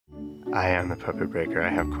I am the puppet breaker. I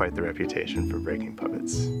have quite the reputation for breaking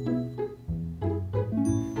puppets.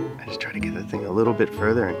 I just try to get the thing a little bit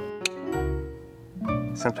further,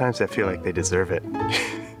 and sometimes I feel like they deserve it.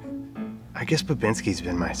 I guess Babinski's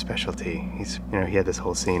been my specialty. He had this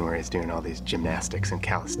whole scene where he's doing all these gymnastics and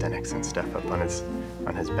calisthenics and stuff up on his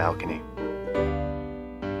balcony.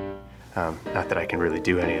 Not that I can really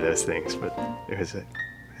do any of those things, but it was a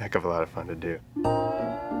heck of a lot of fun to do.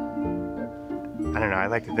 I don't know, I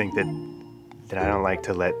like to think that I don't like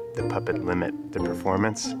to let the puppet limit the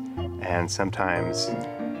performance, and sometimes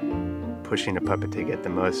pushing a puppet to get the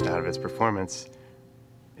most out of its performance,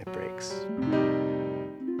 it breaks.